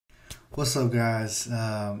What's up, guys?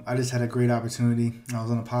 I just had a great opportunity. I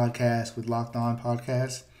was on a podcast with Locked On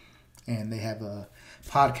Podcast, and they have a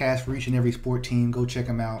podcast for each and every sport team. Go check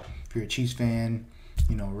them out. If you're a Chiefs fan,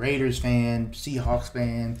 Raiders fan, Seahawks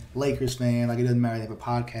fan, Lakers fan, like it doesn't matter. They have a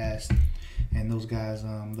podcast, and those guys,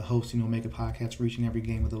 the hosts, make a podcast for each and every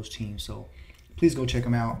game of those teams. So please go check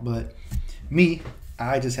them out. But me,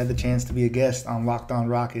 I just had the chance to be a guest on Locked On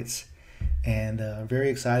Rockets, and very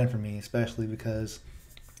exciting for me, especially because,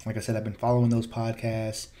 like I said, I've been following those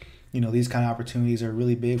podcasts. These kind of opportunities are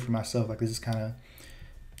really big for myself. Like, this is it's kind of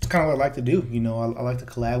what I like to do. I like to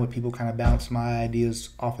collab with people, kind of bounce my ideas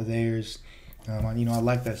off of theirs. I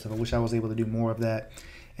like that stuff. I wish I was able to do more of that.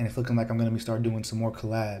 And it's looking like I'm going to start doing some more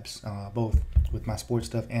collabs, both with my sports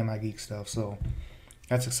stuff and my geek stuff. So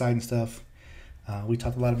that's exciting stuff. We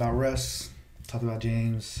talked a lot about Russ, talked about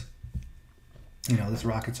James, this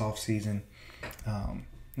Rockets off season.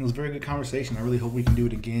 It was a very good conversation. I really hope we can do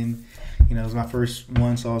it again. It was my first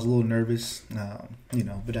one, so I was a little nervous.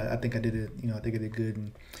 But I think I did it. I think I did good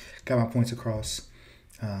and got my points across.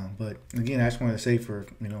 But again, I just wanted to say for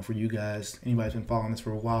you guys, anybody's been following this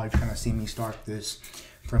for a while, you've kind of seen me start this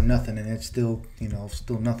from nothing, and it's still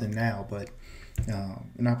nothing now. But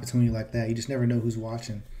an opportunity like that, you just never know who's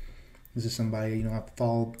watching. This is somebody I've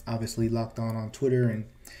followed, obviously Locked On Twitter, and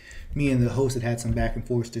me and the host had some back and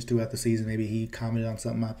forth just throughout the season. Maybe he commented on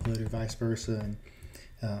something I put or vice versa, and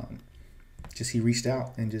just he reached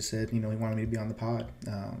out and just said, he wanted me to be on the pod.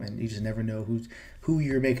 And you just never know who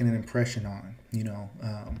you're making an impression on.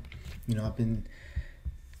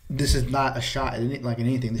 This is not a shot at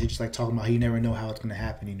anything. This is just like talking about how you never know how it's going to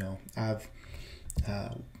happen. I've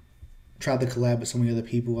tried to collab with so many other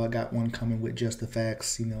people. I got one coming with Just the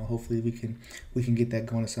Facts. Hopefully we can get that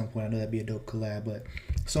going at some point. I know that'd be a dope collab. But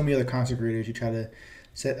so many other content creators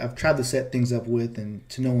I've tried to set things up with, and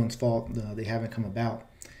to no one's fault, they haven't come about.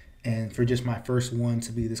 And for just my first one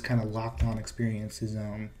to be this kind of locked on experience is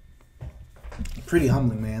pretty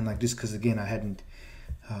humbling, man. Like, just because again I hadn't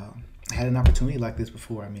had an opportunity like this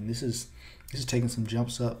before. I mean, this is taking some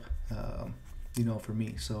jumps up, for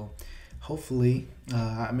me. So hopefully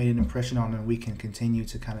I made an impression on it, and we can continue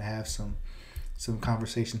to kind of have some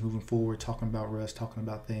conversations moving forward, talking about Russ, talking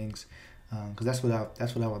about things, because that's what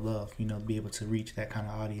I would love, to be able to reach that kind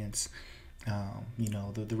of audience.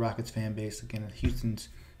 The Rockets fan base, again, Houston's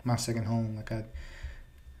my second home. Like,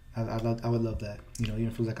 I would love that. Even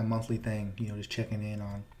if it was like a monthly thing, just checking in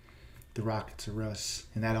on the Rockets or Russ,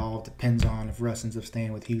 and that all depends on if Russ ends up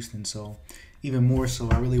staying with Houston. So even more so,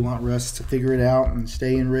 I really want Russ to figure it out and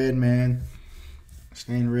stay in red, man.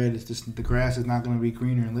 Stay in red. It's just the grass is not going to be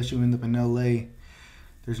greener unless you end up in LA.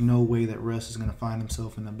 There's no way that Russ is going to find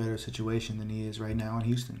himself in a better situation than he is right now in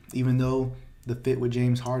Houston. Even though the fit with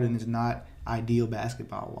James Harden is not ideal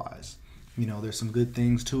basketball-wise. There's some good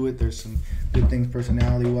things to it. There's some good things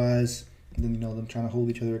personality-wise. And then, them trying to hold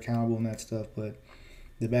each other accountable and that stuff. But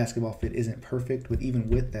the basketball fit isn't perfect. But even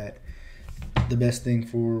with that, the best thing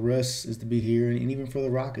for Russ is to be here, and even for the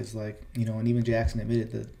Rockets, and even Jackson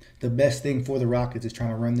admitted that the best thing for the Rockets is trying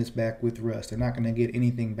to run this back with Russ. They're not going to get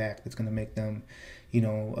anything back that's going to make them,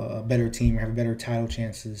 a better team or have better title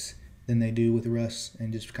chances than they do with Russ,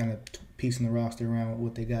 and just kind of piecing the roster around with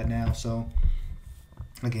what they got now. So,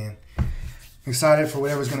 again, excited for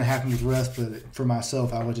whatever's going to happen with Russ, but for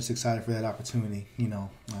myself, I was just excited for that opportunity,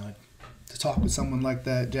 to talk with someone like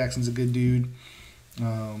that. Jackson's a good dude.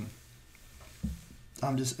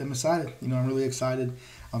 I'm excited. I'm really excited.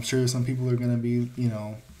 I'm sure some people are going to be,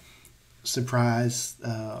 surprised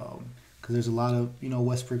because there's a lot of,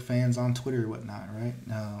 Westbrook fans on Twitter and whatnot, right?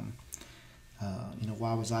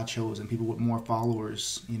 Why was I chosen? People with more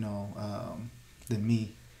followers, than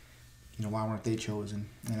me. Why weren't they chosen?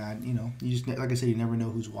 And you just, like I said, you never know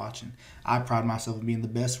who's watching. I pride myself in being the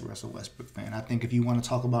best Russell Westbrook fan. I think if you want to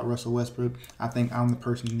talk about Russell Westbrook, I think I'm the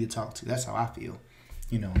person you need to talk to. That's how I feel.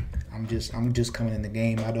 I'm just coming in the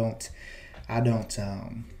game.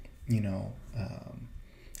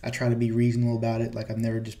 I try to be reasonable about it. Like, I've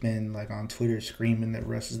never just been on Twitter screaming that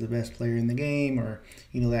Russ is the best player in the game, or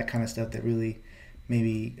that kind of stuff that really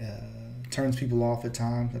maybe turns people off at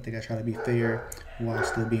times. I think I try to be fair while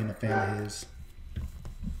still being a fan of his.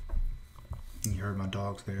 You heard my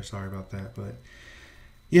dogs there. Sorry about that, but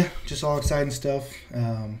yeah, just all exciting stuff.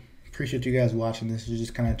 Appreciate you guys watching this.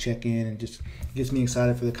 Just kind of check in, and just gets me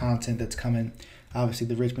excited for the content that's coming. Obviously,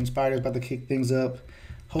 the Richmond Spiders about to kick things up.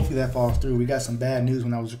 Hopefully that falls through. We got some bad news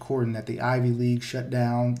when I was recording that the Ivy League shut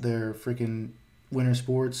down their freaking winter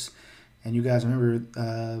sports. And you guys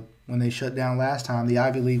remember when they shut down last time, the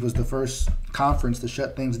Ivy League was the first conference to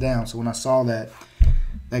shut things down. So when I saw that,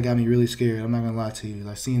 that got me really scared. I'm not going to lie to you.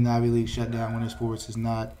 Like, seeing the Ivy League shut down winter sports is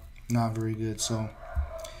not Not very good. So,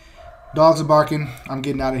 dogs are barking. I'm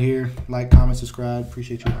getting out of here. Like, comment, subscribe.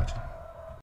 Appreciate you watching.